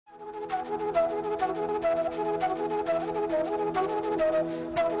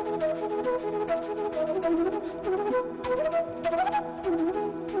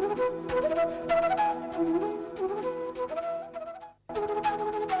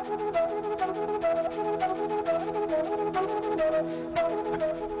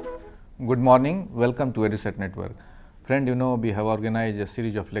Good morning. Welcome to EduSet Network. Friend, we have organized a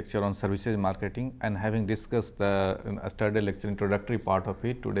series of lecture on services marketing, and having discussed the yesterday lecture introductory part of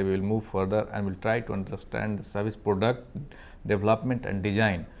it, today we will move further and will try to understand the service product development and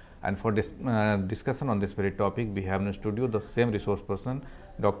design. And for this discussion on this very topic, we have in the studio the same resource person,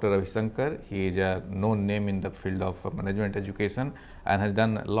 Dr. Ravi Shankar. He is a known name in the field of management education and has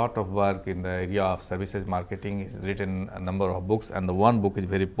done a lot of work in the area of services marketing. He has written a number of books, and the one book is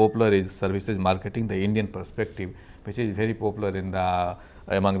very popular is Services Marketing, the Indian Perspective, which is very popular in the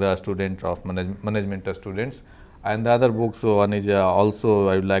among the students of management students. And the other books, so one is also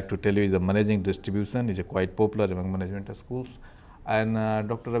I would like to tell you is the Managing Distribution, is quite popular among management schools. And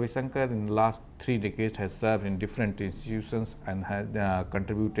Dr. Ravi Shankar in the last 3 decades has served in different institutions and has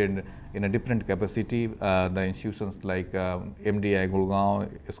contributed in a different capacity. The institutions like MDI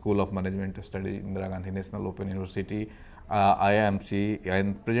Gurgaon School of Management Studies, Indira Gandhi National Open University, IIMC,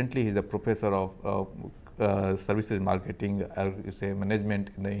 and presently he is a professor of services marketing, you say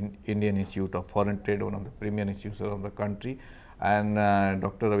management in the Indian Institute of Foreign Trade, one of the premier institutions of the country. And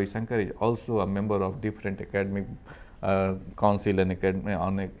Dr. Ravi Shankar is also a member of different academic council and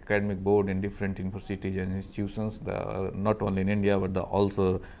academic board in different universities and institutions, not only in India but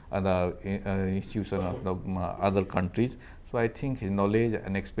also the institutions of the other countries. So I think his knowledge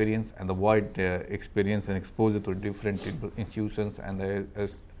and experience and the wide experience and exposure to different institutions and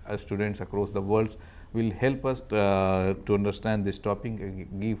the students across the world will help us to understand this topic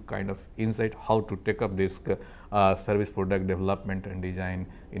and give kind of insight how to take up this service product development and design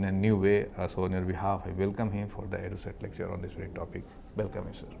in a new way. So on your behalf, I welcome him for the EduSet lecture on this very topic. Welcome,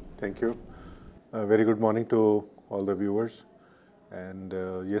 sir. Thank you. Very good morning to all the viewers. And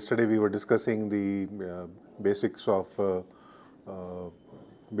yesterday we were discussing the basics of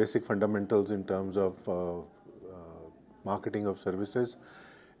basic fundamentals in terms of marketing of services.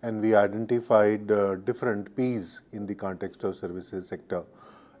 And we identified different P's in the context of services sector,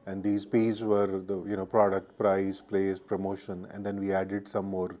 and these P's were the product, price, place, promotion, and then we added some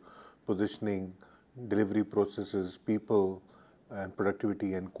more: positioning, delivery processes, people, and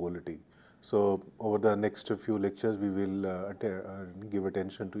productivity and quality. So over the next few lectures, we will give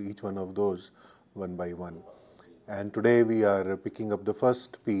attention to each one of those one by one. And today we are picking up the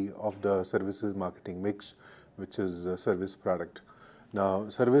first P of the services marketing mix, which is service product. Now,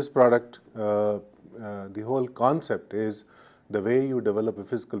 service product, the whole concept is the way you develop a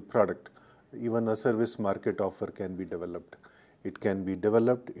physical product. Even a service market offer can be developed. It can be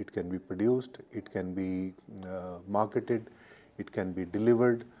developed, it can be produced, it can be marketed, it can be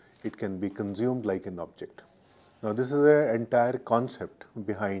delivered, it can be consumed like an object. Now, this is the entire concept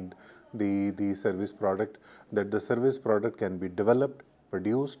behind the service product, that the service product can be developed,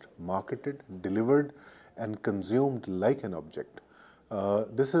 produced, marketed, delivered, and consumed like an object.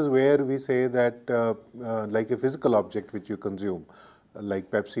 This is where we say that like a physical object which you consume, like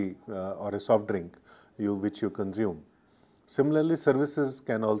Pepsi or a soft drink which you consume. Similarly, services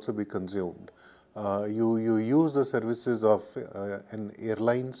can also be consumed. You use the services of an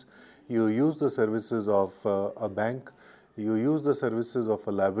airlines, you use the services of a bank, you use the services of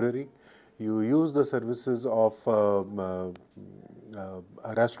a library, you use the services of a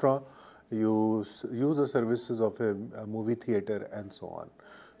restaurant, you use the services of a movie theater, and so on.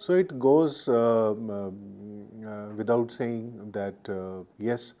 So it goes without saying that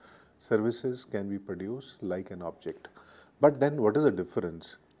yes, services can be produced like an object. But then what is the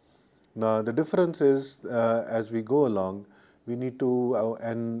difference? Now the difference is as we go along, we need to,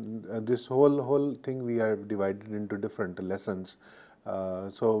 this whole thing we have divided into different lessons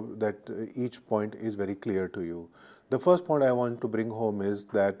so that each point is very clear to you. The first point I want to bring home is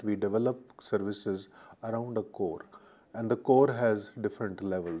that we develop services around a core, and the core has different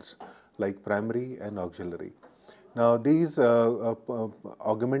levels like primary and auxiliary. Now these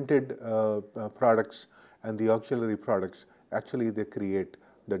augmented products and the auxiliary products, actually they create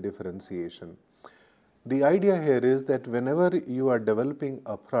the differentiation. The idea here is that whenever you are developing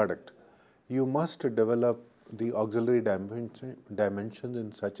a product, you must develop the auxiliary dimensions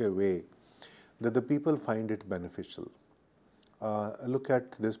in such a way that the people find it beneficial. Look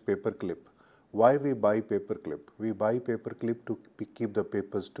at this paper clip. Why we buy paper clip? We buy paper clip to keep the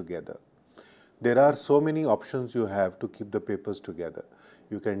papers together. There are so many options you have to keep the papers together.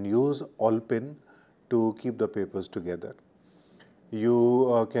 You can use all pin to keep the papers together.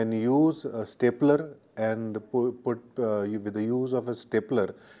 You can use a stapler and put with the use of a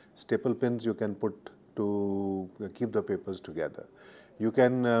stapler, staple pins you can put to keep the papers together. You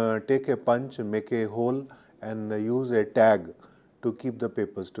can take a punch and make a hole and use a tag to keep the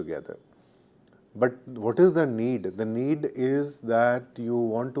papers together. But what is the need? The need is that you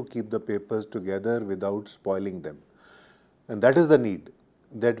want to keep the papers together without spoiling them. And that is the need,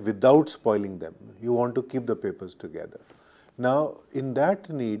 that without spoiling them, you want to keep the papers together. Now, in that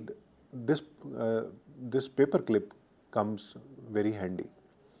need, this, this paper clip comes very handy.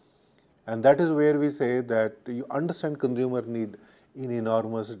 And that is where we say that you understand consumer need in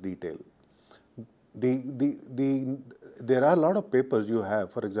enormous detail. There are a lot of papers you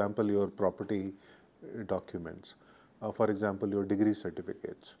have, for example, your property documents, for example, your degree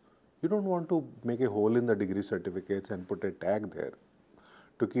certificates. You don't want to make a hole in the degree certificates and put a tag there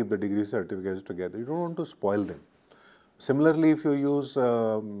to keep the degree certificates together. You don't want to spoil them. Similarly, if you use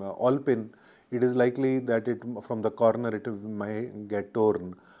all pin, it is likely that it from the corner it might get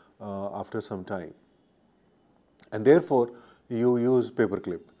torn after some time, and therefore you use paper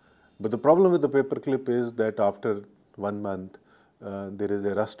clip. But the problem with the paper clip is that after 1 month there is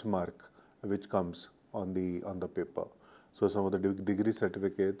a rust mark which comes on the paper. So some of the degree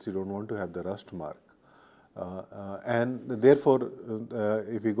certificates, you don't want to have the rust mark, and therefore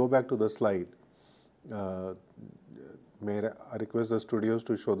if we go back to the slide, may I request the studios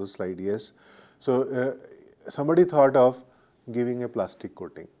to show the slide? Yes. So somebody thought of giving a plastic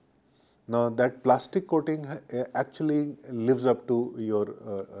coating. Now that plastic coating actually lives up to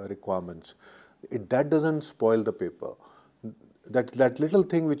your requirements. That doesn't spoil the paper. That little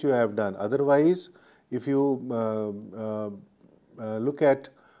thing which you have done. Otherwise, if you look at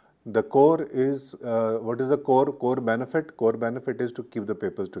the core is, what is the core benefit? Core benefit is to keep the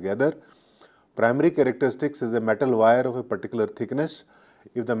papers together. Primary characteristics is a metal wire of a particular thickness.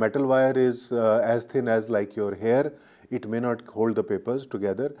 If the metal wire is as thin as like your hair, it may not hold the papers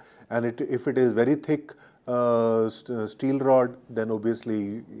together. And if it is very thick steel rod, then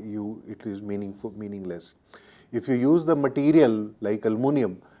obviously it is meaningless. If you use the material like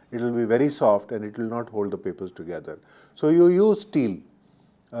aluminum, it will be very soft and it will not hold the papers together. So you use steel,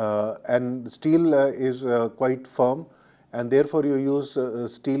 and steel is quite firm, and therefore you use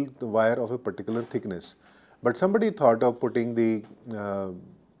steel wire of a particular thickness. But somebody thought of putting the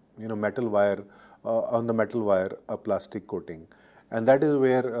metal wire on the metal wire a plastic coating, and that is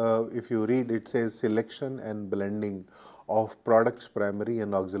where if you read, it says selection and blending of products' primary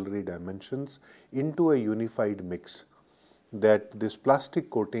and auxiliary dimensions into a unified mix. That this plastic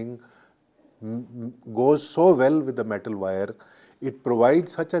coating goes so well with the metal wire, it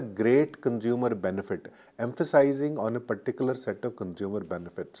provides such a great consumer benefit, emphasizing on a particular set of consumer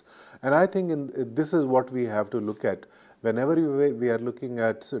benefits. And I think this is what we have to look at whenever we are looking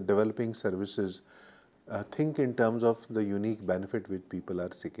at developing services. Think in terms of the unique benefit which people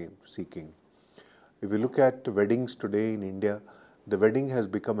are seeking. If you look at weddings today in India, the wedding has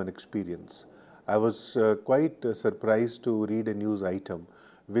become an experience. I was quite surprised to read a news item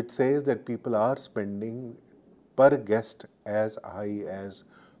which says that people are spending per guest as high as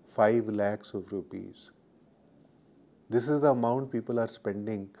 5 lakhs of rupees. This is the amount people are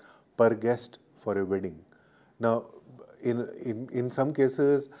spending per guest for a wedding. Now, in some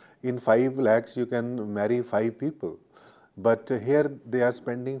cases, in 5 lakhs, you can marry 5 people. But here they are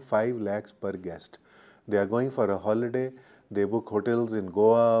spending 5 lakhs per guest. They are going for a holiday, they book hotels in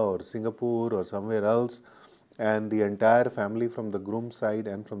Goa or Singapore or somewhere else, and the entire family from the groom side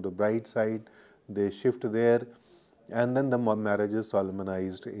and from the bride side, they shift there, and then the marriage is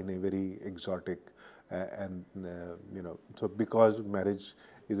solemnized in a very exotic so because marriage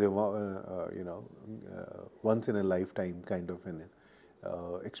is a once in a lifetime kind of an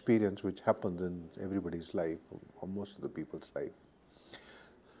experience which happens in everybody's life, or most of the people's life.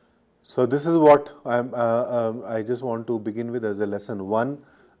 So this is what I just want to begin with as a lesson 1.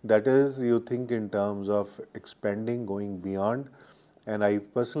 That is, you think in terms of expanding, going beyond. And I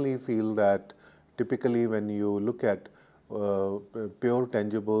personally feel that typically when you look at pure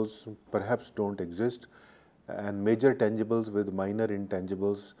tangibles perhaps don't exist, and major tangibles with minor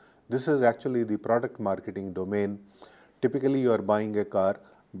intangibles. This is actually the product marketing domain. Typically you are buying a car,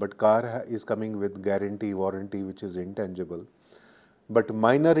 but car is coming with guarantee, warranty, which is intangible. But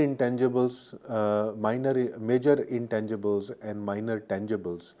major intangibles and minor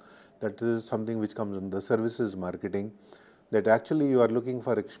tangibles, that is something which comes in the services marketing, that actually you are looking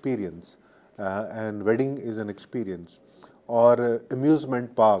for experience, and wedding is an experience, or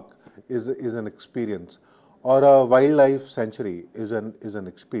amusement park is an experience, or a wildlife sanctuary is an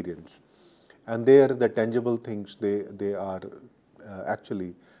experience. And there the tangible things, they are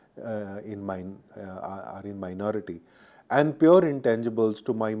actually in minority. And pure intangibles,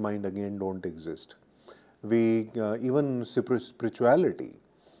 to my mind, again, don't exist. Even spirituality,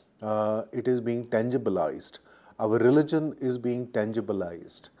 it is being tangibilized. Our religion is being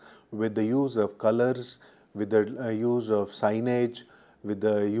tangibilized with the use of colors, with the use of signage, with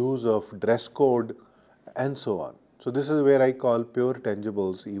the use of dress code, and so on. So this is where I call pure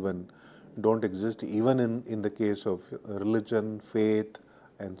tangibles even don't exist, even in the case of religion, faith,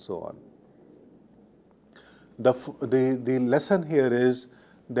 and so on. The lesson here is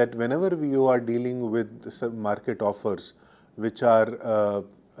that whenever you are dealing with some market offers which are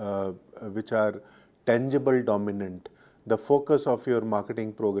tangible dominant, the focus of your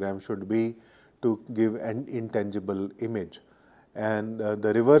marketing program should be to give an intangible image. And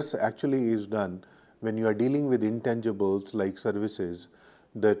the reverse actually is done when you are dealing with intangibles like services.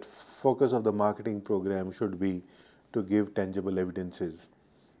 That focus of the marketing program should be to give tangible evidences.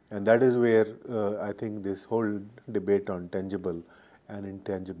 And that is where I think this whole debate on tangible and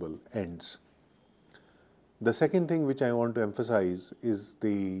intangible ends. The second thing which I want to emphasize is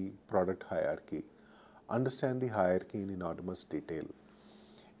the product hierarchy. Understand the hierarchy in enormous detail.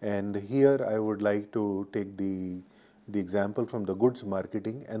 And here I would like to take the example from the goods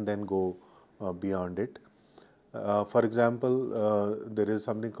marketing and then go beyond it. For example, there is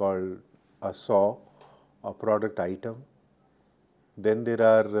something called a saw, a product item. Then there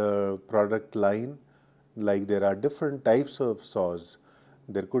are product line, like there are different types of saws.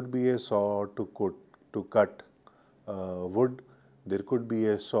 There could be a saw to cut wood. There could be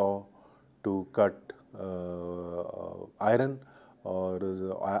a saw to cut iron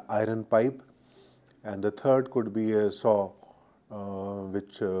or iron pipe, and the third could be a saw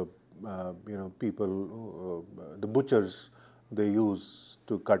which people, the butchers, they use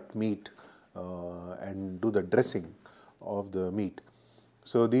to cut meat and do the dressing of the meat.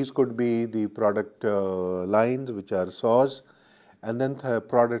 So these could be the product lines, which are saws, and then the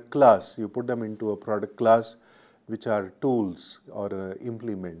product class. You put them into a product class, which are tools or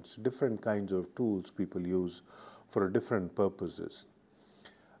implements, different kinds of tools people use for different purposes.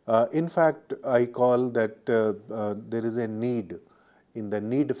 In fact, I call that there is a need in the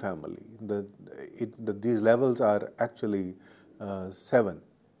need family. These levels are actually 7.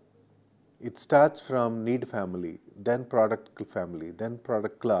 It starts from need family, then product family, then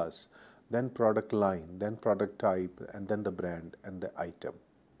product class, then product line, then product type, and then the brand and the item.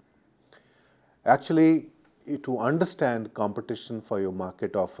 Actually, to understand competition for your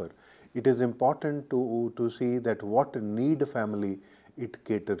market offer, it is important to see that what need family it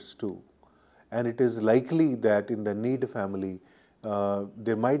caters to. And it is likely that in the need family,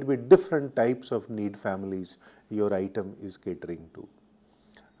 there might be different types of need families your item is catering to.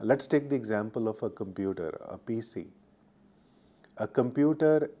 Let's take the example of a computer, a PC. A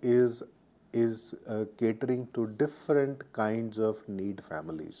computer is catering to different kinds of need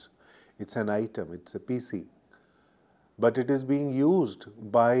families. It's an item, it's a PC, but it is being used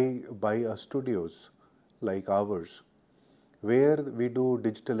by studios like ours, where we do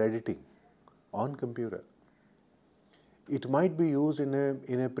digital editing on computer. It might be used in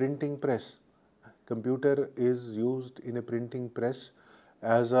a printing press. Computer is used in a printing press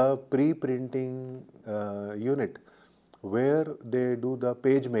as a pre-printing unit, where they do the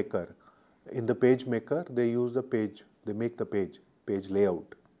page maker. In the page maker, they use the page, they make the page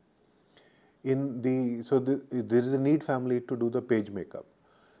layout. There is a need family to do the page makeup.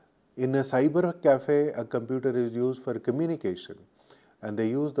 In a cyber cafe, a computer is used for communication, and they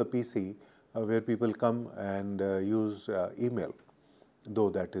use the PC where people come and use email, though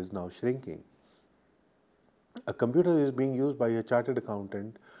that is now shrinking. A computer is being used by a chartered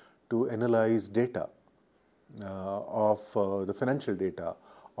accountant to analyze data of the financial data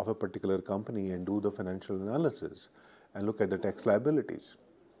of a particular company and do the financial analysis and look at the tax liabilities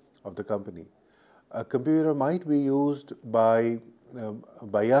of the company. A computer might be used by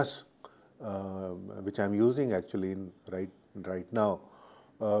us, which I'm using actually right now,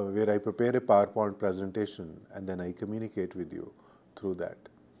 where I prepare a PowerPoint presentation and then I communicate with you through that.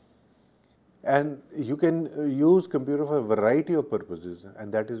 And you can use computer for a variety of purposes,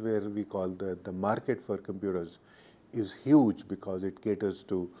 and that is where we call the market for computers is huge, because it caters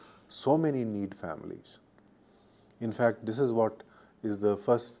to so many need families. In fact, this is what is the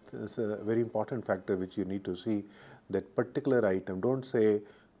first, is a very important factor which you need to see, that particular item. Don't say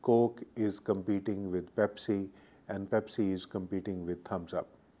Coke is competing with Pepsi and Pepsi is competing with Thumbs Up.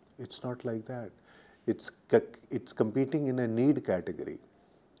 It's not like that. It's competing in a need category.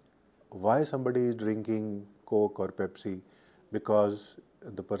 Why somebody is drinking Coke or Pepsi? Because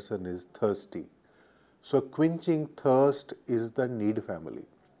the person is thirsty. So quenching thirst is the need family.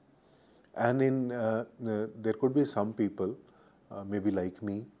 And there could be some people, maybe like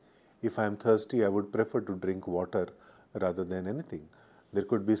me, if I am thirsty, I would prefer to drink water rather than anything. There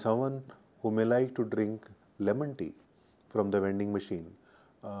could be someone who may like to drink lemon tea from the vending machine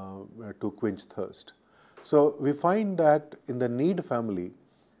to quench thirst. So we find that in the need family,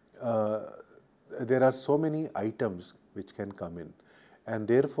 there are so many items which can come in, and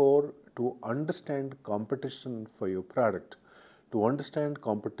therefore to understand competition for your product, to understand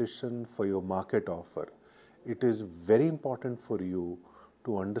competition for your market offer, it is very important for you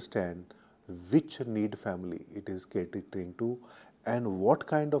to understand which need family it is catering to and what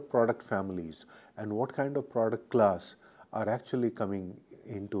kind of product families and what kind of product class are actually coming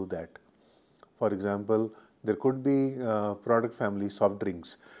into that. For example, there could be product family soft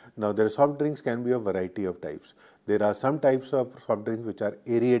drinks. Now, their soft drinks can be a variety of types. There are some types of soft drinks which are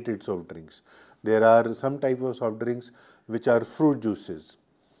aerated soft drinks. There are some type of soft drinks which are fruit juices.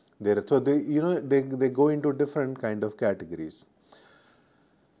 So they go into different kind of categories.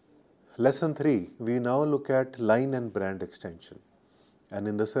 Lesson 3, we now look at line and brand extension, and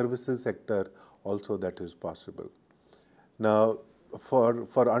in the services sector also that is possible. Now,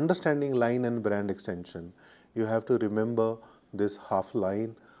 for understanding line and brand extension, you have to remember this half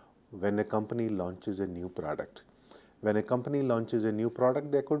line when a company launches a new product. When a company launches a new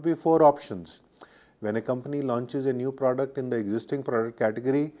product, there could be 4 options. When a company launches a new product in the existing product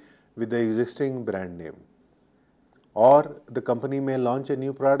category with the existing brand name, or the company may launch a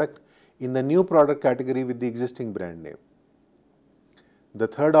new product in the new product category with the existing brand name. The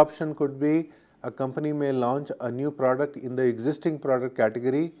third option could be a company may launch a new product in the existing product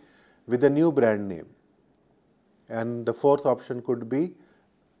category with a new brand name. And the fourth option could be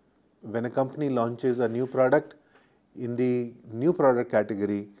when a company launches a new product in the new product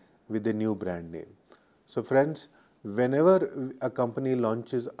category with a new brand name. So friends, whenever a company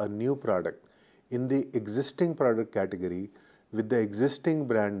launches a new product in the existing product category with the existing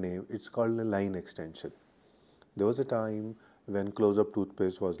brand name, it's called a line extension. There was a time when close-up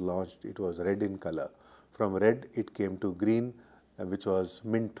toothpaste was launched, it was red in color. From red, it came to green, which was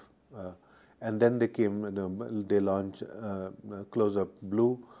mint, and then they launched close-up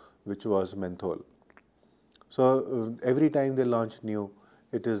blue, which was menthol. So every time they launch new,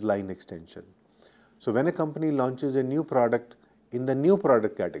 it is line extension. So when a company launches a new product in the new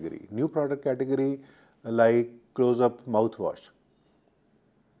product category like close-up mouthwash.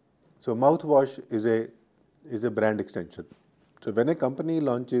 So mouthwash is a brand extension. So when a company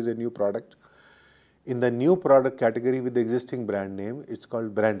launches a new product in the new product category with the existing brand name, it's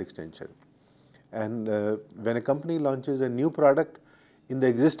called brand extension. And when a company launches a new product in the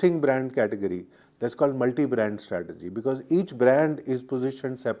existing brand category, that's called multi-brand strategy, because each brand is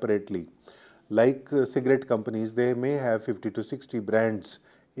positioned separately. Like cigarette companies, they may have 50 to 60 brands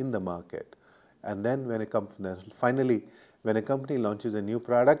in the market. And then finally, when a company launches a new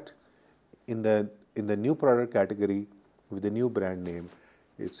product in the new product category with a new brand name,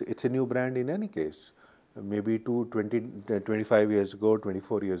 it's a new brand in any case. Maybe 25 years ago,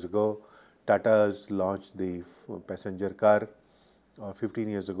 24 years ago, Tata's launched the passenger car. 15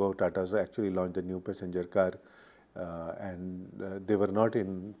 years ago, Tata's actually launched a new passenger car, and they were not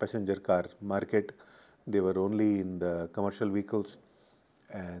in passenger car market. They were only in the commercial vehicles,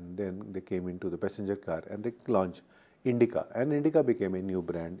 and then they came into the passenger car and they launched Indica, and Indica became a new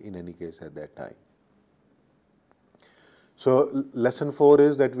brand in any case at that time. So lesson 4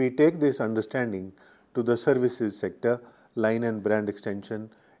 is that we take this understanding to the services sector, line and brand extension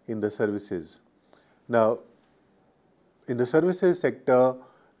in the services. Now, in the services sector,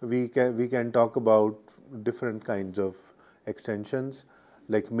 we can talk about different kinds of extensions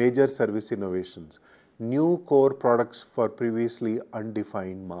like major service innovations, new core products for previously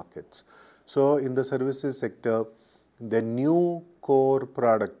undefined markets. So in the services sector, the new core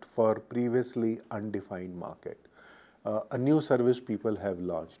product for previously undefined market, a new service people have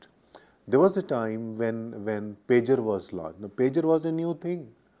launched. There was a time when pager was launched. Now, pager was a new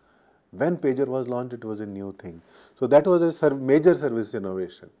thing. When pager was launched, it was a new thing. So that was a major service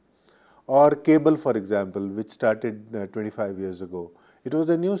innovation. Or cable, for example, which started 25 years ago. It was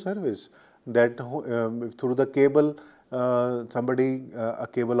a new service that through the cable, a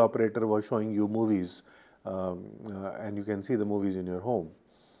cable operator was showing you movies, and you can see the movies in your home.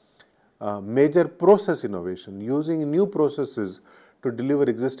 Major process innovation, using new processes to deliver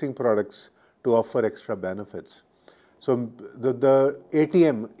existing products to offer extra benefits. So the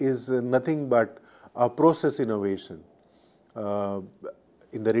ATM is nothing but a process innovation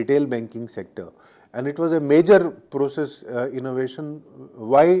in the retail banking sector, and it was a major process innovation.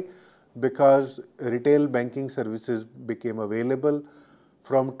 Why? Because retail banking services became available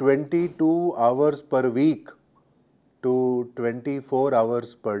from 22 hours per week to 24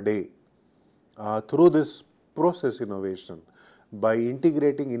 hours per day through this process innovation. by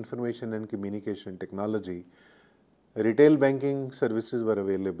integrating information and communication technology, retail banking services were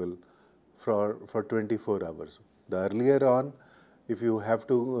available for 24 hours. The earlier on, if you have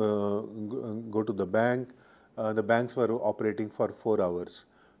to go to the banks were operating for 4 hours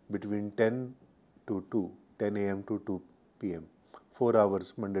between 10 to 2, 10 a.m. to 2 p.m. 4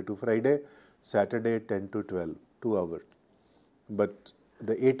 hours Monday to Friday, Saturday 10 to 12, 2 hours. But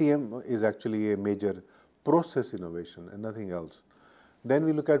the ATM is actually a major process innovation and nothing else. Then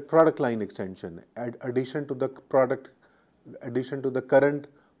we look at product line extension, addition to the current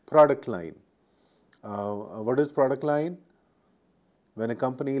product line. What is product line? When a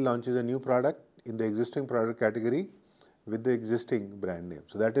company launches a new product in the existing product category with the existing brand name.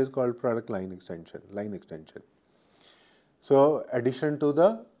 So that is called product line extension, So addition to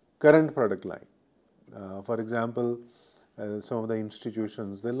the current product line. For example, some of the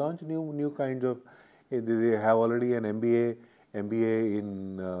institutions, they launch new kinds of, they have already an MBA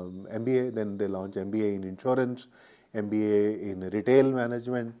in MBA, then they launch MBA in insurance, MBA in retail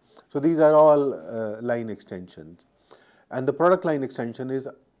management. So these are all line extensions. And the product line extension is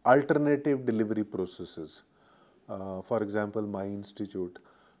alternative delivery processes. For example, my institute,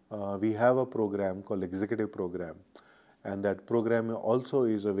 we have a program called executive program, and that program also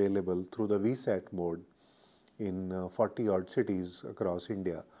is available through the VSAT mode in 40 odd cities across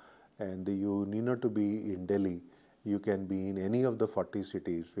India. And you need not to be in Delhi. You can be in any of the 40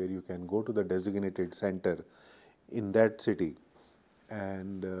 cities where you can go to the designated center in that city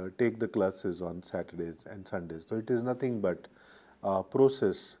and take the classes on Saturdays and Sundays. So it is nothing but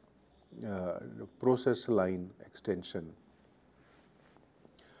process line extension.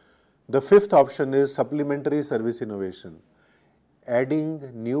 The fifth option is supplementary service innovation, adding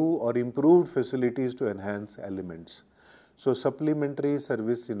new or improved facilities to enhance elements. So supplementary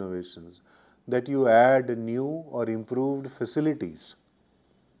service innovations, that you add new or improved facilities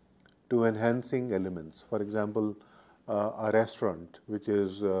to enhancing elements. For example, a restaurant which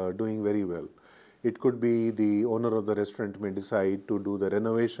is doing very well. It could be the owner of the restaurant may decide to do the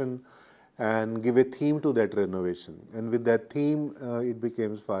renovation and give a theme to that renovation. And with that theme, it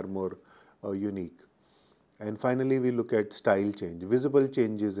becomes far more unique. And finally, we look at style change, visible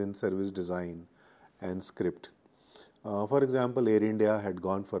changes in service design and script. For example, Air India had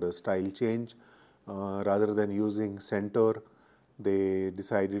gone for a style change. Rather than using Centaur, they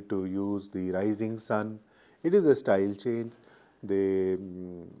decided to use the rising sun. It is a style change.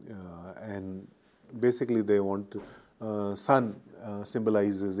 And basically they want sun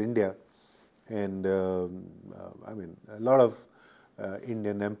symbolizes India, and I mean a lot of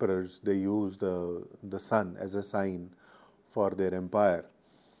Indian emperors, they use the sun as a sign for their empire.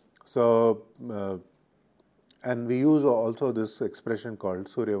 So and we use also this expression called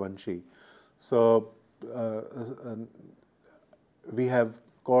Suryavanshi. So we have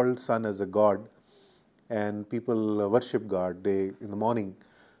called sun as a god, and people worship God. They, in the morning,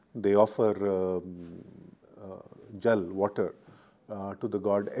 they offer jal, water, to the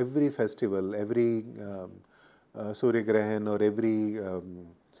god. Every festival, every Surya Grahan or every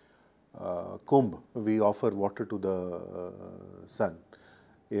Kumbh, we offer water to the sun.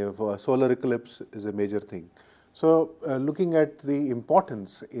 If a solar eclipse is a major thing. So looking at the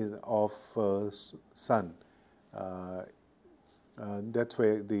importance of sun, that's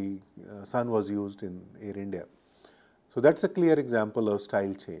why the sun was used in Air India. So that's a clear example of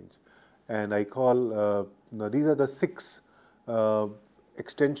style change. And I call, these are the 6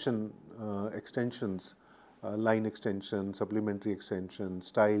 extensions, line extension, supplementary extension,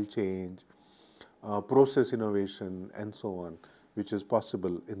 style change, process innovation, and so on, which is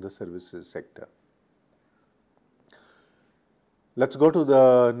possible in the services sector. Let's go to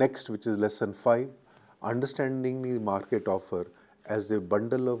the next, which is lesson 5, understanding the market offer as a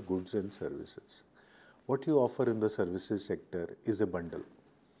bundle of goods and services. What you offer in the services sector is a bundle.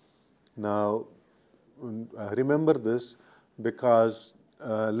 Now, remember this, because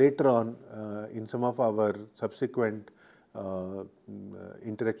later on in some of our subsequent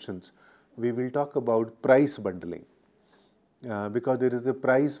interactions, we will talk about price bundling, because there is a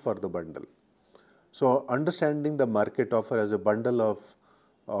price for the bundle. So understanding the market offer as a bundle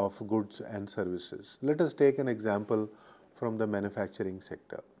of goods and services. Let us take an example from the manufacturing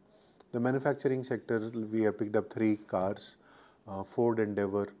sector. The manufacturing sector, we have picked up 3 cars, Ford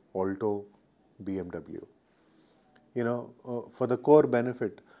Endeavour, Alto, BMW. You know, for the core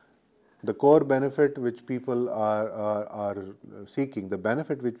benefit which people are seeking, the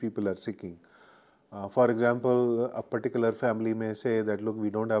benefit which people are seeking. For example, a particular family may say that, look, we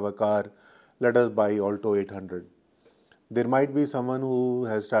don't have a car, let us buy Alto 800. There might be someone who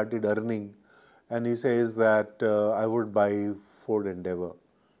has started earning and he says that I would buy Ford Endeavour.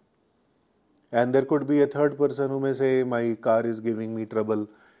 And there could be a third person who may say, my car is giving me trouble,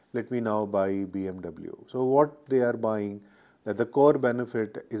 let me now buy BMW. So what they are buying, that the core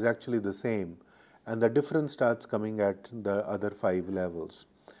benefit is actually the same, and the difference starts coming at the other 5 levels.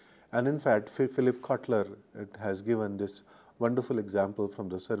 And in fact, Philip Kotler has given this wonderful example from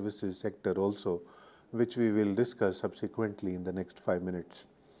the services sector also, which we will discuss subsequently in the next 5 minutes.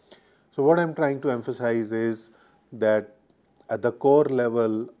 So what I'm trying to emphasize is that at the core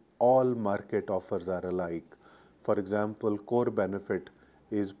level, all market offers are alike. For example, core benefit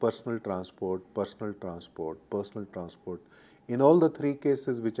is personal transport, personal transport, personal transport. In all the 3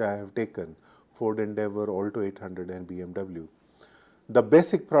 cases which I have taken, Ford Endeavour, Alto 800 and BMW. The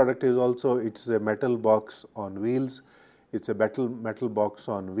basic product is also, it's a metal box on wheels, it's a metal box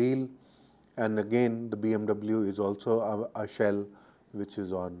on wheel, and again the BMW is also a shell which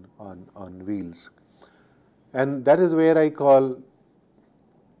is on wheels. And that is where I call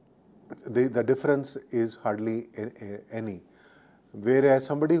the difference is hardly any. Whereas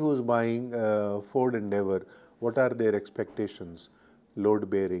somebody who is buying Ford Endeavour, what are their expectations? Load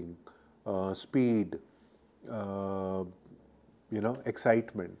bearing, speed,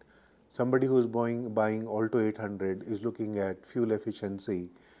 excitement. Somebody who is buying Alto 800 is looking at fuel efficiency,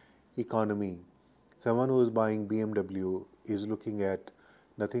 economy. Someone who is buying BMW is looking at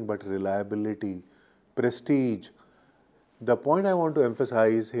nothing but reliability, prestige. The point I want to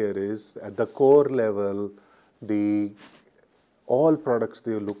emphasize here is at the core level, all products,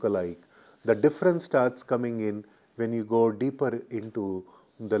 they look alike. The difference starts coming in when you go deeper into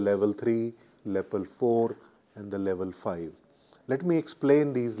the level 3, level 4 and the level 5. Let me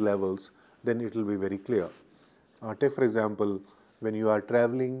explain these levels, then it will be very clear. Take for example, when you are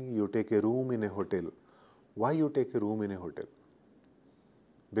traveling, you take a room in a hotel. Why you take a room in a hotel?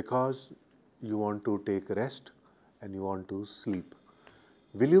 Because you want to take rest and you want to sleep.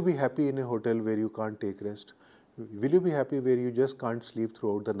 Will you be happy in a hotel where you can't take rest? Will you be happy where you just can't sleep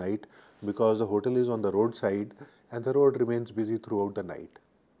throughout the night because the hotel is on the roadside and the road remains busy throughout the night?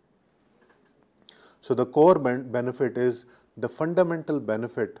 So the core benefit is the fundamental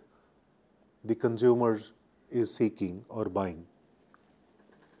benefit the consumers is seeking or buying.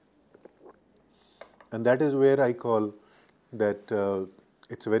 And that is where I call that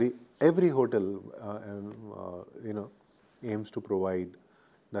it's every hotel aims to provide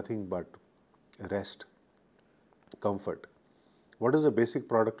nothing but rest, comfort. What is the basic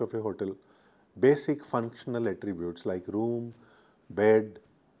product of a hotel? Basic functional attributes like room, bed,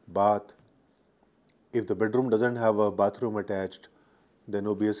 bath. If the bedroom doesn't have a bathroom attached, then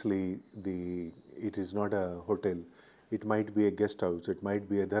obviously it is not a hotel. It might be a guest house, it might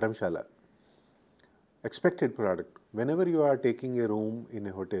be a dharamshala. Expected product. Whenever you are taking a room in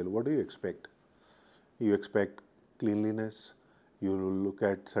a hotel, what do you expect? You expect cleanliness, you look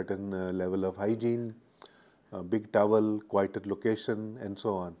at certain level of hygiene, big towel, quieter location and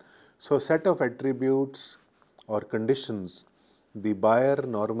so on. So set of attributes or conditions the buyer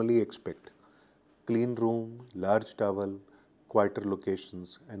normally expect. Clean room, large towel, quieter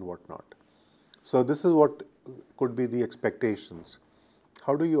locations and whatnot. So this is what could be the expectations.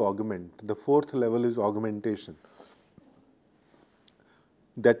 How do you augment? The 4th level is augmentation.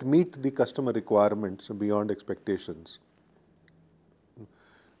 That meet the customer requirements beyond expectations.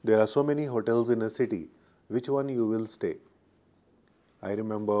 There are so many hotels in a city. Which one you will stay? I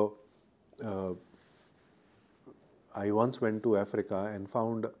remember I once went to Africa and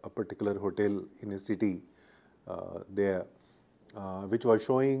found a particular hotel in a city there which was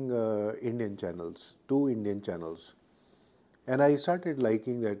showing Indian channels, 2 Indian channels. And I started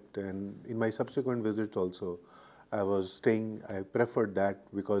liking that, and in my subsequent visits also, I preferred that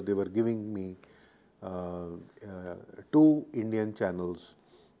because they were giving me 2 Indian channels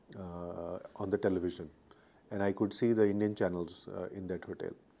on the television, and I could see the Indian channels in that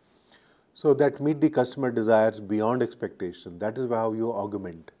hotel. So that meet the customer desires beyond expectation. That is how you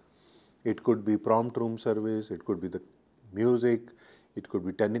augment. It could be prompt room service, it could be the music, it could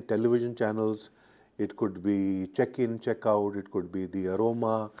be television channels, it could be check-in, check-out, it could be the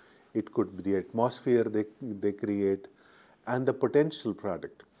aroma, it could be the atmosphere they create, and the potential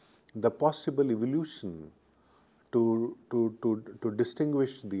product, the possible evolution to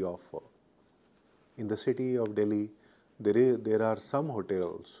distinguish the offer. In the city of Delhi, there are some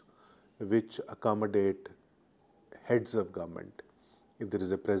hotels which accommodate heads of government. If there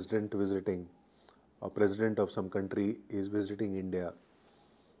is a president visiting, or president of some country is visiting India,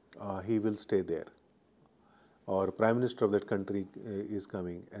 he will stay there. Or prime minister of that country is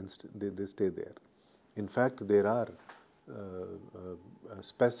coming and they stay there. In fact, there are a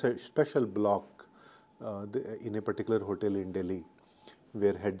special block in a particular hotel in Delhi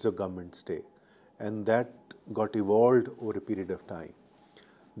where heads of government stay, and that got evolved over a period of time.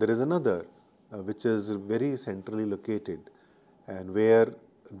 There is another which is very centrally located and where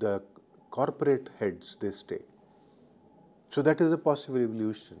the corporate heads they stay. So that is a possible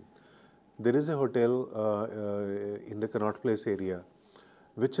evolution. There is a hotel in the Connaught Place area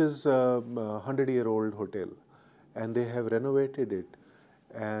which is a 100-year-old hotel, and they have renovated it,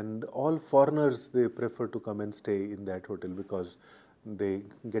 and all foreigners they prefer to come and stay in that hotel because they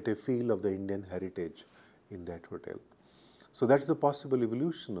get a feel of the Indian heritage in that hotel. So that's the possible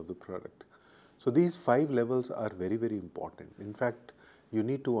evolution of the product. So these 5 levels are very, very important. In fact, you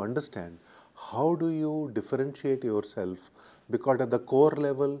need to understand how do you differentiate yourself, because at the core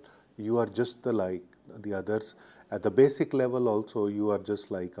level you are just like the others. At the basic level also you are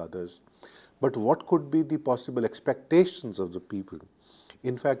just like others. But what could be the possible expectations of the people?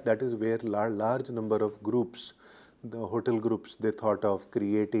 In fact, that is where large number of groups, the hotel groups, they thought of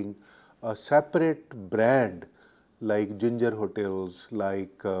creating a separate brand like Ginger Hotels,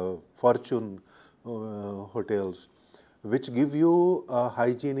 like Fortune Hotels, which give you a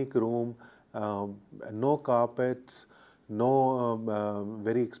hygienic room, no carpets, no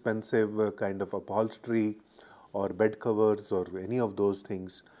very expensive kind of upholstery or bed covers or any of those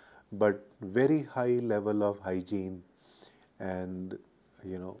things, but very high level of hygiene and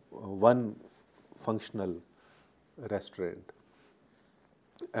one functional restaurant.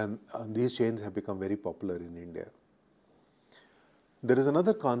 And these chains have become very popular in India. There is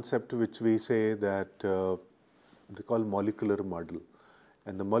another concept which we say that they call molecular model,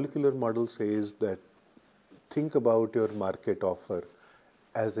 and the molecular model says that think about your market offer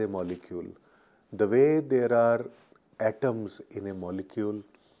as a molecule. The way there are atoms in a molecule,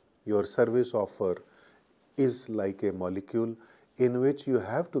 your service offer is like a molecule in which you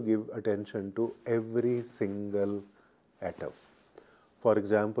have to give attention to every single atom. For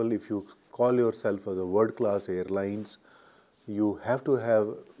example, if you call yourself as a world-class airlines, you have to have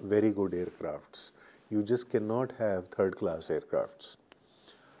very good aircrafts. You just cannot have third-class aircrafts.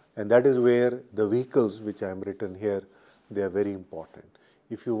 And that is where the vehicles which I am written here, they are very important.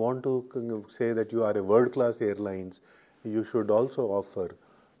 If you want to say that you are a world-class airlines, you should also offer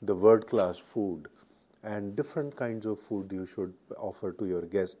the world-class food, and different kinds of food you should offer to your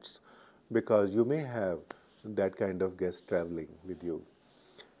guests, because you may have that kind of guest traveling with you.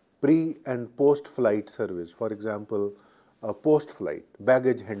 Pre and post-flight service, for example, post-flight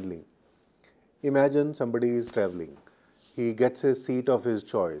baggage handling. Imagine somebody is traveling. He gets a seat of his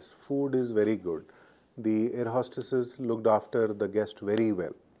choice. Food is very good. The air hostesses looked after the guest very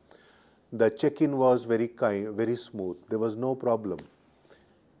well. The check-in was very kind, very smooth. There was no problem.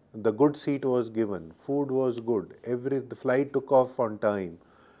 The good seat was given. Food was good. The flight took off on time.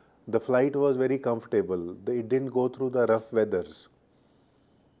 The flight was very comfortable. It didn't go through the rough weathers.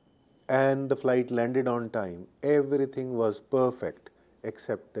 And the flight landed on time. Everything was perfect,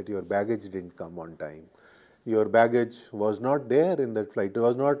 except that your baggage didn't come on time. Your baggage was not there in that flight. It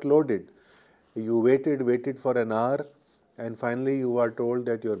was not loaded. You waited for an hour, and finally you are told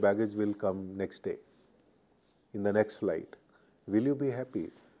that your baggage will come next day, in the next flight. Will you be happy?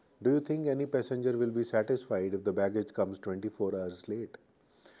 Do you think any passenger will be satisfied if the baggage comes 24 hours late?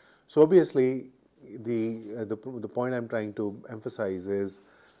 So obviously, the point I'm trying to emphasize is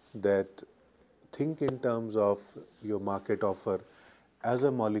that think in terms of your market offer as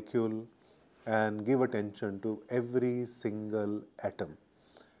a molecule and give attention to every single atom.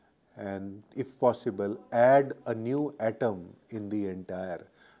 And if possible, add a new atom in the entire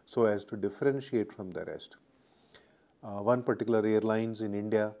so as to differentiate from the rest. One particular airlines in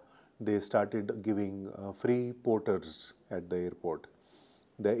India, they started giving free porters at the airport.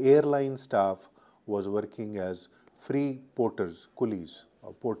 The airline staff was working as free porters, coolies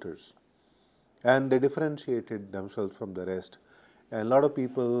or porters, and they differentiated themselves from the rest. And a lot of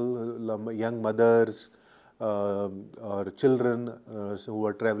people, young mothers or children who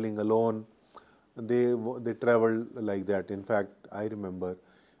were traveling alone, they traveled like that. In fact, I remember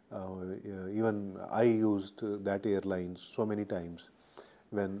even I used that airline so many times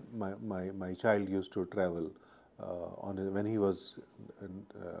when my child used to travel when he was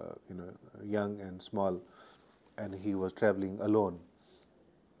young and small, and he was traveling alone.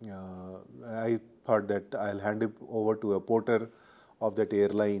 I thought that I'll hand it over to a porter of that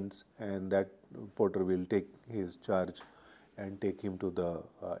airlines, and that porter will take his charge and take him to the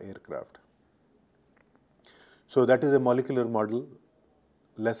aircraft. So that is a molecular model.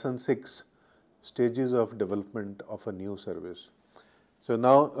 Lesson 6, stages of development of a new service. So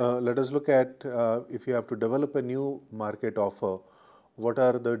now let us look at if you have to develop a new market offer, what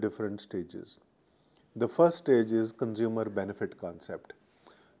are the different stages? The first stage is consumer benefit concept.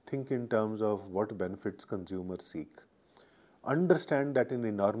 Think in terms of what benefits consumers seek. Understand that in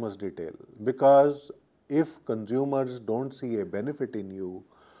enormous detail, because if consumers don't see a benefit in you,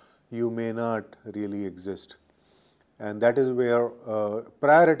 you may not really exist. And that is where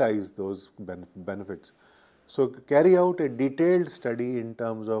prioritize those benefits. So carry out a detailed study in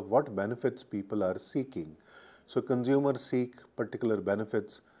terms of what benefits people are seeking. So consumers seek particular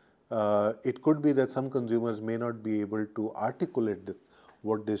benefits. It could be that some consumers may not be able to articulate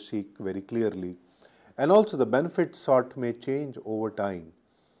what they seek very clearly. And also the benefits sought may change over time.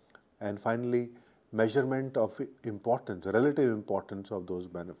 And finally, measurement of importance, relative importance of those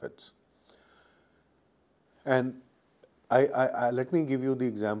benefits. And let me give you the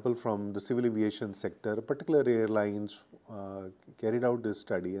example from the civil aviation sector. Particular airlines carried out this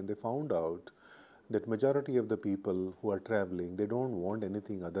study, and they found out that majority of the people who are traveling, they don't want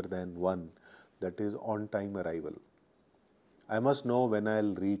anything other than one, that is on-time arrival. I must know when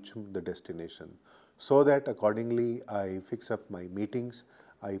I'll reach the destination, so that accordingly I fix up my meetings,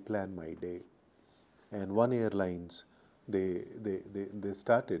 I plan my day. And one airlines, they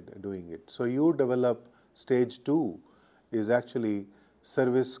started doing it. So you develop stage 2 is actually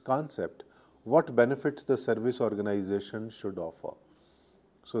service concept. What benefits the service organization should offer?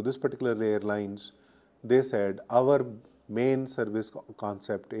 So this particular airlines, they said our main service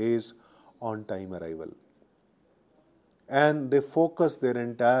concept is on-time arrival. And they focus their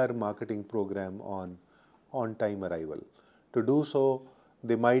entire marketing program on on-time arrival. To do so,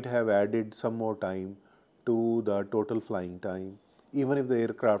 they might have added some more time to the total flying time. Even if the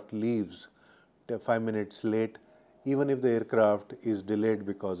aircraft leaves 5 minutes late, even if the aircraft is delayed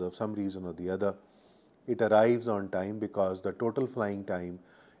because of some reason or the other, it arrives on time, because the total flying time,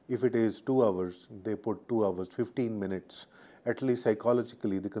 if it is 2 hours, they put 2 hours, 15 minutes. At least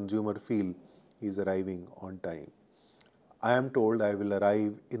psychologically, the consumer feel he is arriving on time. I am told I will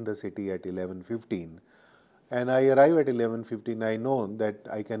arrive in the city at 11:15, and I arrive at 11:15. I know that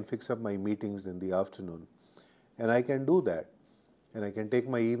I can fix up my meetings in the afternoon, and I can do that, and I can take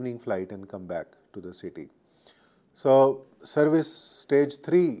my evening flight and come back to the city. So service stage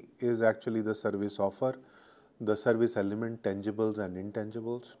 3 is actually the service offer, the service element, tangibles and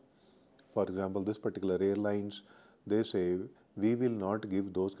intangibles. For example, this particular airlines, they say we will not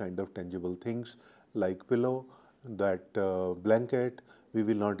give those kind of tangible things like pillow, that blanket, we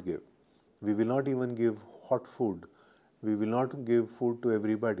will not give. We will not even give hot food. We will not give food to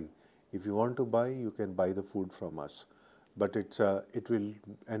everybody. If you want to buy, you can buy the food from us. But it will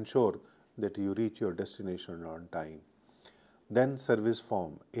ensure that you reach your destination on time. Then service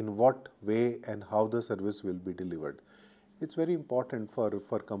form, in what way and how the service will be delivered. It's very important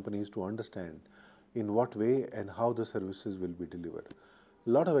for companies to understand in what way and how the services will be delivered. A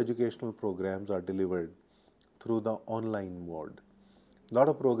lot of educational programs are delivered through the online mode. A lot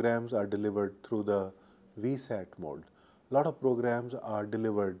of programs are delivered through the VSAT mode. A lot of programs are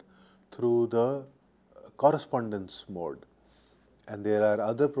delivered through the correspondence mode. And there are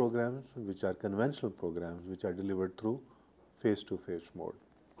other programs which are conventional programs which are delivered through face-to-face mode.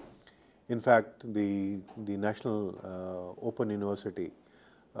 In fact, the National Open University,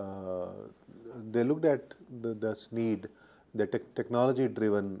 they looked at this need, the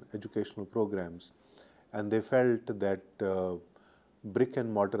technology-driven educational programs, and they felt that brick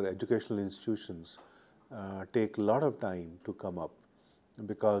and mortar educational institutions take a lot of time to come up,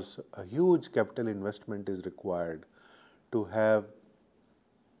 because a huge capital investment is required to have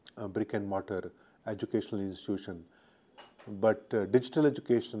a brick and mortar educational institution. But digital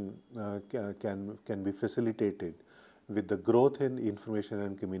education can be facilitated with the growth in information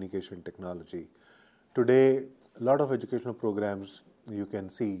and communication technology. Today, a lot of educational programs you can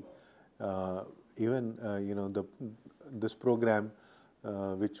see, even this program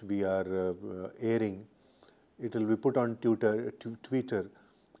which we are airing, it will be put on Twitter,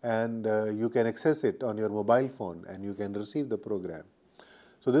 and you can access it on your mobile phone and you can receive the program.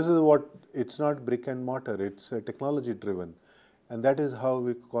 So this is what, it's not brick and mortar, it's technology driven, and that is how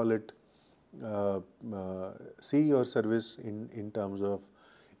we call it see your service in terms of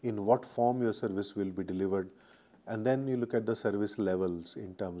in what form your service will be delivered, and then you look at the service levels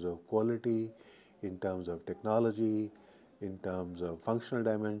in terms of quality, in terms of technology, in terms of functional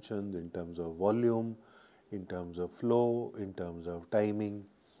dimensions, in terms of volume, in terms of flow, in terms of timing,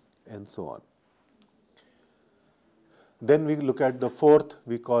 and so on. Then we look at the fourth,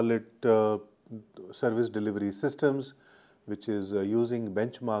 we call it service delivery systems, which is using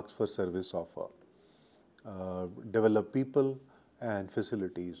benchmarks for service offer. Develop people and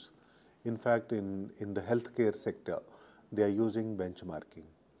facilities. In fact, in the healthcare sector, they are using benchmarking.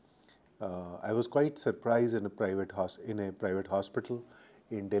 I was quite surprised in a private hospital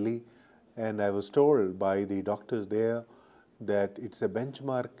in Delhi, and I was told by the doctors there that it's a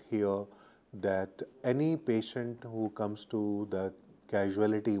benchmark here that any patient who comes to the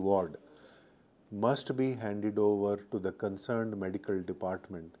casualty ward must be handed over to the concerned medical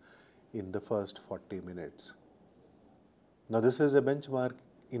department in the first 40 minutes. Now, this is a benchmark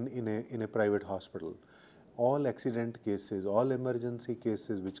in a private hospital. All accident cases, all emergency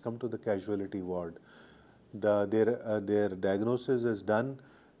cases which come to the casualty ward, their diagnosis is done,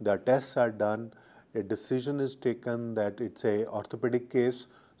 the tests are done, a decision is taken that it's a orthopedic case,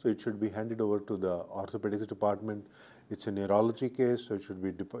 so it should be handed over to the orthopedics department. It's a neurology case, so it should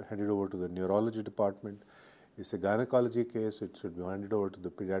be handed over to the neurology department. It's a gynecology case, it should be handed over to the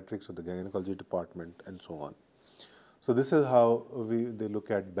pediatrics or the gynecology department, and so on. So this is how they look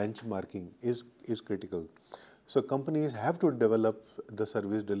at benchmarking is critical. So companies have to develop the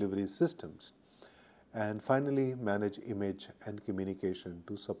service delivery systems and finally manage image and communication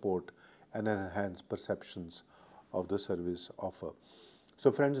to support and enhance perceptions of the service offer.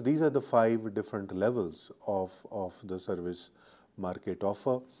 So friends, these are the 5 different levels of the service market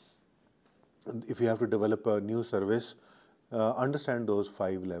offer. And if you have to develop a new service, understand those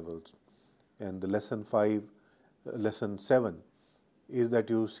 5 levels. And the lesson 7 is that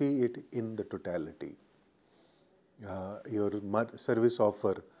you see it in the totality. Your service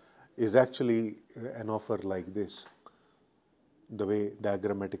offer is actually an offer like this, the way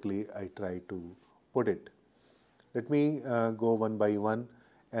diagrammatically I try to put it. Let me go one by one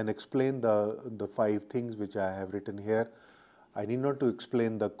and explain the 5 things which I have written here. I need not to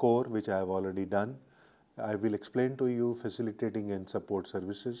explain the core, which I have already done. I will explain to you facilitating and support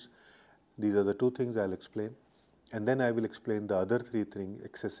services. These are the 2 things I'll explain. And then I will explain the other 3 things: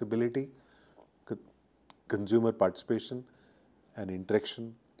 accessibility, consumer participation and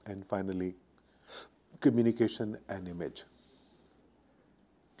interaction, and finally communication and image.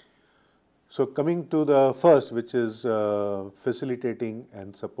 So coming to the first, which is facilitating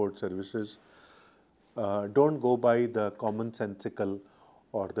and support services, don't go by the commonsensical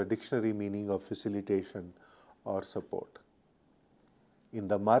or the dictionary meaning of facilitation or support. In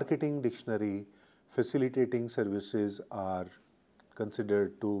the marketing dictionary, facilitating services are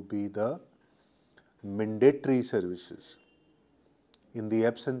considered to be the mandatory services, in the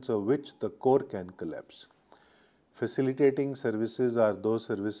absence of which the core can collapse. Facilitating services are those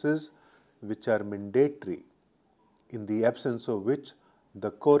services which are mandatory, in the absence of which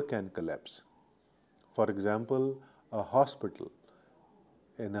the core can collapse. For example, a hospital.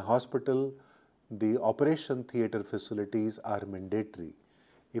 In a hospital, the operation theatre facilities are mandatory.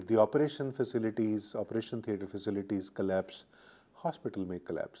 If the operation theatre facilities collapse, hospital may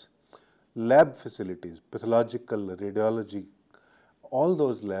collapse. Lab facilities, pathological, radiology, all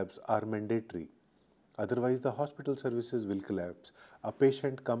those labs are mandatory. Otherwise, the hospital services will collapse. A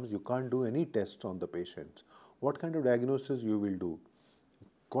patient comes, you can't do any tests on the patient. What kind of diagnosis you will do?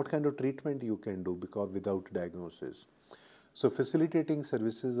 What kind of treatment you can do without diagnosis? So facilitating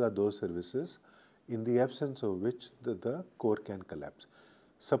services are those services in the absence of which the core can collapse.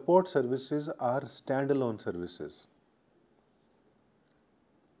 Support services are standalone services.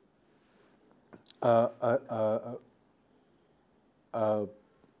 A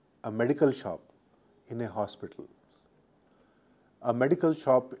medical shop in a hospital. A medical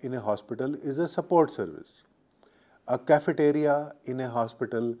shop in a hospital is a support service. A cafeteria in a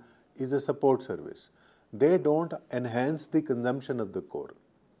hospital is a support service. They don't enhance the consumption of the core.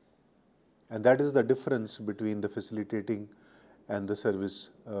 And that is the difference between the facilitating and the service.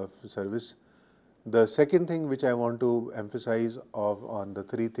 The second thing which I want to emphasize on the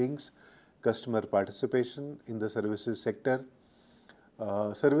 3 things: customer participation in the services sector.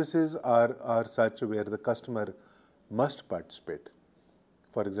 Services are such where the customer must participate.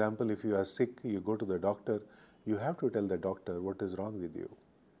 For example, if you are sick, you go to the doctor, you have to tell the doctor what is wrong with you,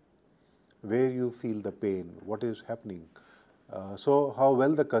 where you feel the pain, what is happening. So how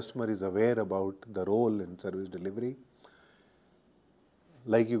well the customer is aware about the role in service delivery.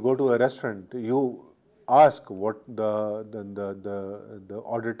 Like you go to a restaurant, you ask what the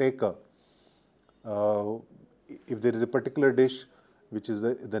order taker, if there is a particular dish which is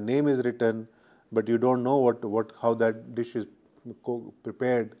the name is written, but you don't know how that dish is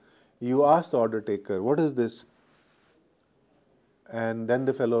prepared, you ask the order taker, what is this? And then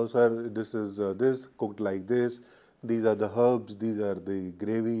the fellow, sir, this is this cooked like this, these are the herbs, these are the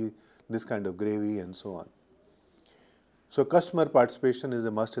gravy, this kind of gravy, and so on. So customer participation is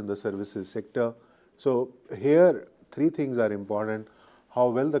a must in the services sector. So here 3 things are important: how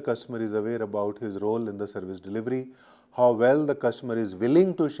well the customer is aware about his role in the service delivery, how well the customer is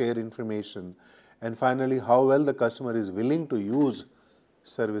willing to share information, and finally, how well the customer is willing to use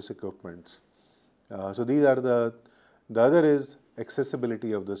service equipments. So these are the other is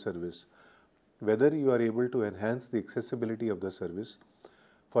accessibility of the service. Whether you are able to enhance the accessibility of the service,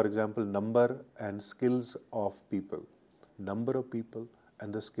 for example, number and skills of people, number of people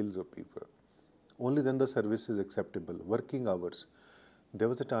and the skills of people. Only then the service is acceptable. Working hours. There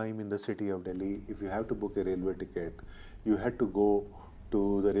was a time in the city of Delhi, if you have to book a railway ticket, you had to go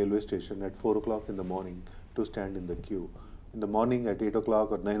to the railway station at 4 o'clock in the morning to stand in the queue. In the morning at 8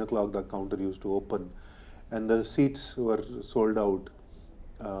 o'clock or 9 o'clock, the counter used to open and the seats were sold out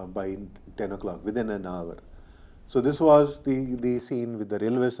by 10 o'clock, within an hour. So this was the scene with the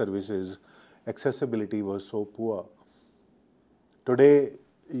railway services. Accessibility was so poor. Today,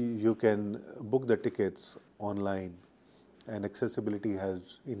 you can book the tickets online and accessibility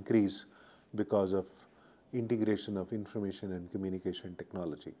has increased because of integration of information and communication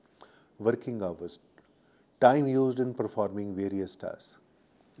technology. Working hours, time used in performing various tasks.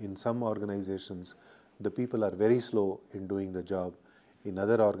 In some organizations, the people are very slow in doing the job. In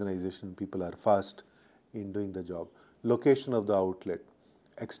other organizations, people are fast in doing the job. Location of the outlet,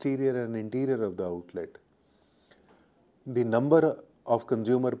 exterior and interior of the outlet. The number of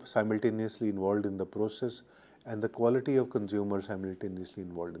consumers simultaneously involved in the process and the quality of consumers simultaneously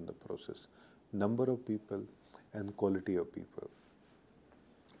involved in the process. Number of people and quality of people.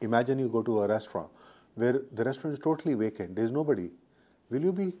 Imagine you go to a restaurant where the restaurant is totally vacant, there is nobody. Will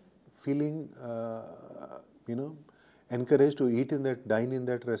you be feeling, encouraged to eat in that, dine in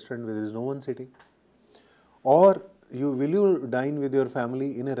that restaurant where there is no one sitting? Or will you dine with your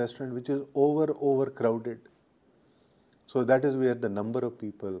family in a restaurant which is overcrowded? So that is where the number of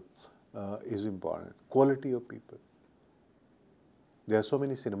people is important. Quality of people. There are so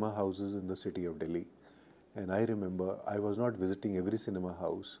many cinema houses in the city of Delhi, and I remember I was not visiting every cinema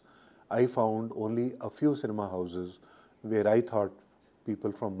house. I found only a few cinema houses where I thought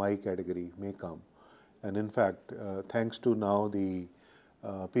people from my category may come. And in fact, thanks to now the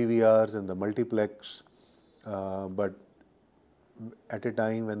PVRs and the multiplex, but at a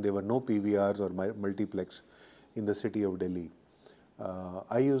time when there were no PVRs or multiplex in the city of Delhi,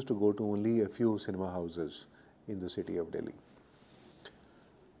 I used to go to only a few cinema houses in the city of Delhi.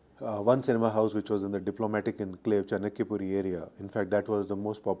 One cinema house which was in the diplomatic enclave, Chanakyapuri area, in fact that was the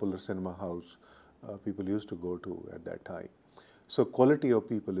most popular cinema house people used to go to at that time. So quality of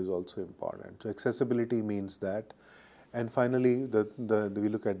people is also important. So accessibility means that. And finally, we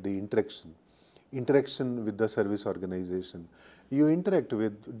look at the interaction with the service organization. You interact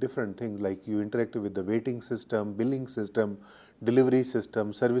with different things, like you interact with the waiting system, billing system, delivery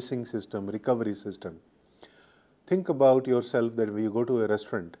system, servicing system, recovery system. Think about yourself that when you go to a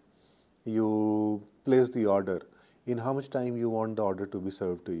restaurant, you place the order. In how much time you want the order to be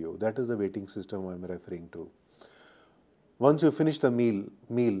served to you? That is the waiting system I am referring to. Once you finish the meal,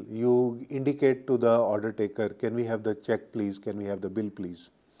 you indicate to the order taker, can we have the check please, can we have the bill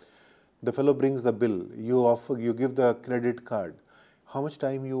please? The fellow brings the bill, you give the credit card. How much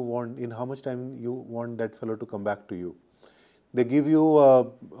time you want, in how much time you want that fellow to come back to you? They give you a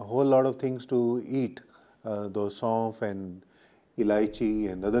whole lot of things to eat, those saunf and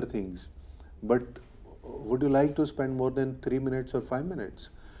elaichi and other things. But would you like to spend more than 3 minutes or 5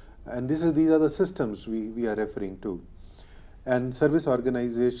 minutes? And these are the systems we are referring to. And service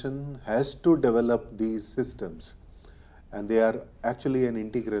organization has to develop these systems, and they are actually an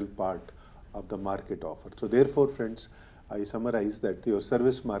integral part of the market offer. So therefore, friends, I summarize that your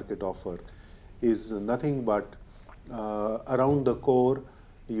service market offer is nothing but around the core,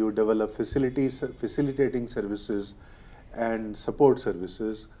 you develop facilitating services and support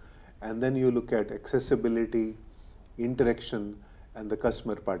services, and then you look at accessibility, interaction, and the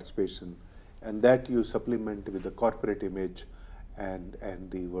customer participation, and that you supplement with the corporate image and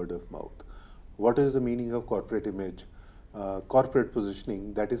the word of mouth. What is the meaning of corporate image? Corporate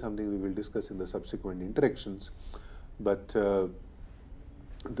positioning, that is something we will discuss in the subsequent interactions. But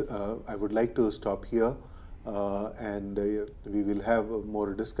I would like to stop here, and we will have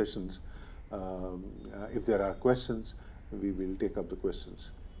more discussions. If there are questions, we will take up the questions.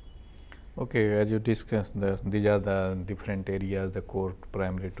 Okay, as you discussed, these are the different areas, the core,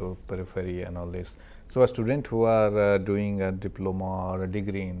 primary to periphery and all this. So a student who are doing a diploma or a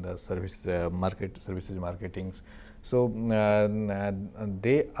degree in the services marketing, so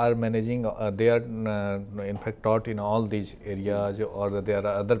they are managing, they are in fact taught in all these areas, or there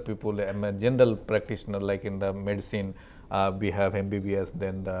are other people, general practitioner, like in the medicine, we have MBBS,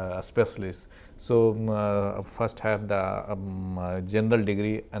 then the specialists. So, first have the general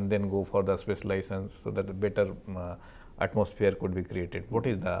degree and then go for the specialization, so that a better atmosphere could be created. What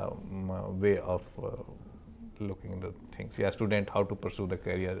is the way of looking at the things? Yeah, student, how to pursue the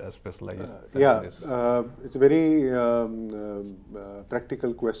career as specialized? It's a very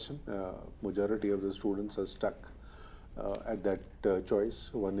practical question. Majority of the students are stuck at that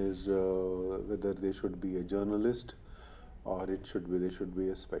choice. One is whether they should be a journalist or they should be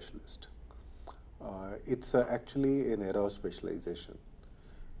a specialist. It's actually an era of specialization.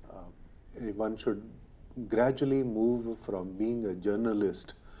 One should gradually move from being a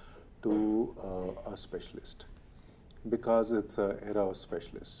journalist to a specialist, because it's an era of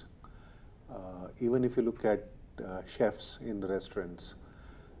specialists. Even if you look at chefs in restaurants,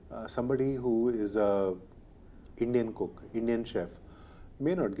 somebody who is a Indian cook, Indian chef,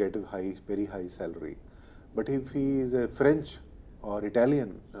 may not get a very high salary. But if he is a French or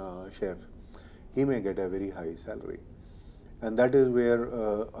Italian chef, he may get a very high salary. And that is where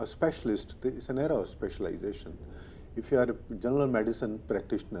a specialist, it's an era of specialization. If you are a general medicine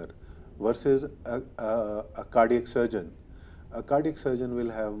practitioner versus a cardiac surgeon will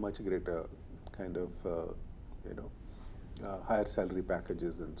have much greater kind of, higher salary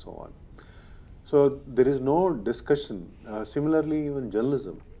packages and so on. So there is no discussion. Similarly, even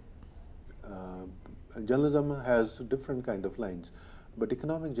journalism. Journalism has different kind of lines, but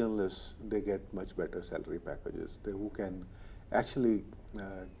economic journalists, they get much better salary packages. They who can actually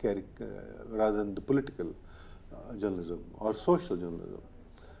carry, rather than the political journalism or social journalism.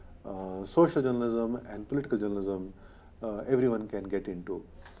 Social journalism and political journalism, everyone can get into,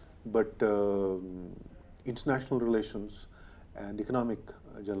 but international relations and economic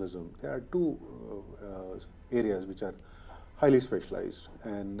journalism, there are two areas which are highly specialized,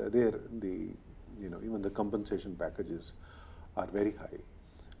 and there even the compensation packages are very high.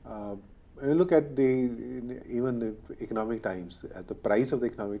 When you look at even the Economic Times, the price of the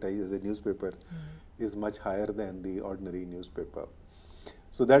Economic Times as a newspaper is much higher than the ordinary newspaper.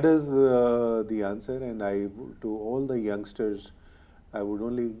 So that is the answer, and to all the youngsters, I would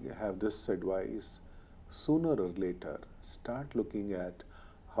only have this advice: sooner or later, start looking at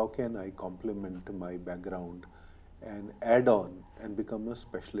how can I complement my background and add on and become a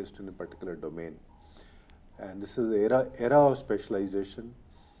specialist in a particular domain. And this is the era of specialization.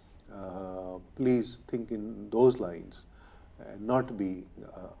 Please think in those lines and not be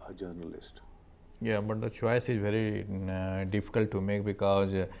a journalist. Yeah, but the choice is very difficult to make,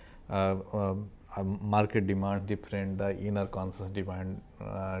 because market demand different, the inner conscious demand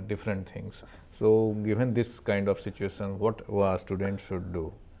different things. So given this kind of situation, what a student should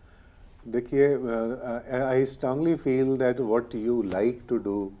do? I strongly feel that what you like to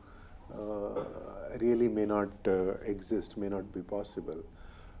do really may not exist, may not be possible.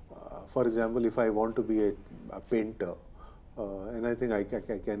 For example, if I want to be a painter, and I think I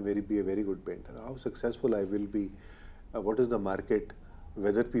can be a very good painter, how successful I will be, what is the market,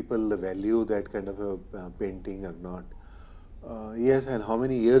 whether people value that kind of a painting or not, yes, and how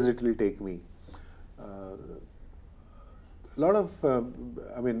many years it will take me. Lot of,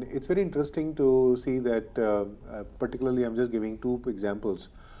 it's very interesting to see that, particularly I'm just giving two examples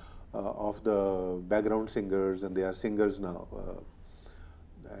of the background singers, and they are singers now.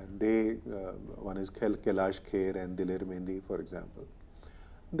 And one is Kailash Kher and Diler Mehndi, for example.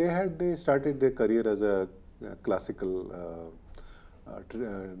 They started their career as a classical,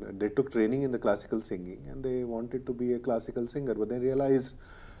 they took training in the classical singing, and they wanted to be a classical singer, but they realized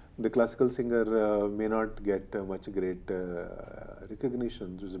the classical singer may not get much great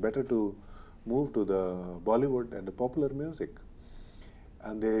recognition. It was better to move to the Bollywood and the popular music.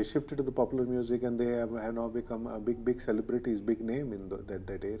 And they shifted to the popular music, and they have now become a big celebrities, big name in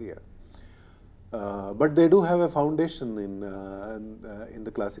that area. But they do have a foundation in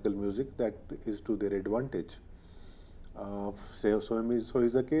the classical music that is to their advantage. So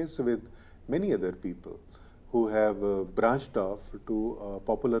is the case with many other people who have branched off to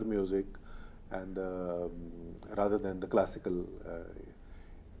popular music and rather than the classical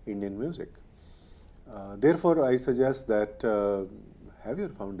Indian music. Therefore, I suggest that have your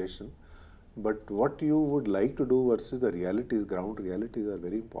foundation, but what you would like to do versus the realities, ground realities, are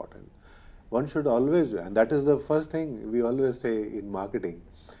very important. One should always, and that is the first thing we always say in marketing,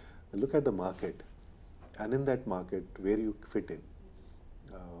 look at the market, and in that market where you fit in.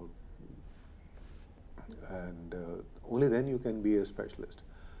 Only then you can be a specialist.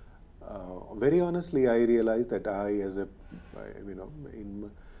 Very honestly, I realized that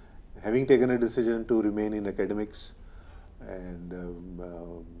having taken a decision to remain in academics, and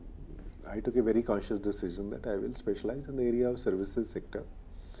I took a very conscious decision that I will specialize in the area of services sector.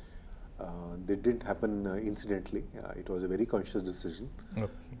 They didn't happen incidentally. It was a very conscious decision.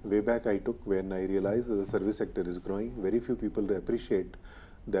 Okay. Way back I took when I realized that the service sector is growing. Very few people appreciate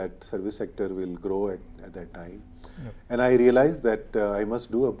that service sector will grow at that time. Yep. And I realized that I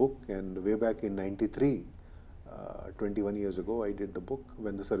must do a book, and way back in 93, 21 years ago, I did the book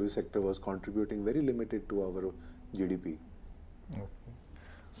when the service sector was contributing very limited to our GDP. Okay.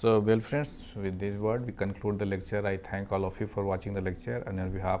 So, well friends, with this word we conclude the lecture. I thank all of you for watching the lecture, and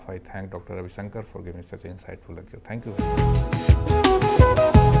on behalf I thank Dr. Ravi Shankar for giving such an insightful lecture. Thank you very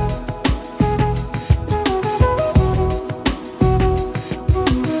much.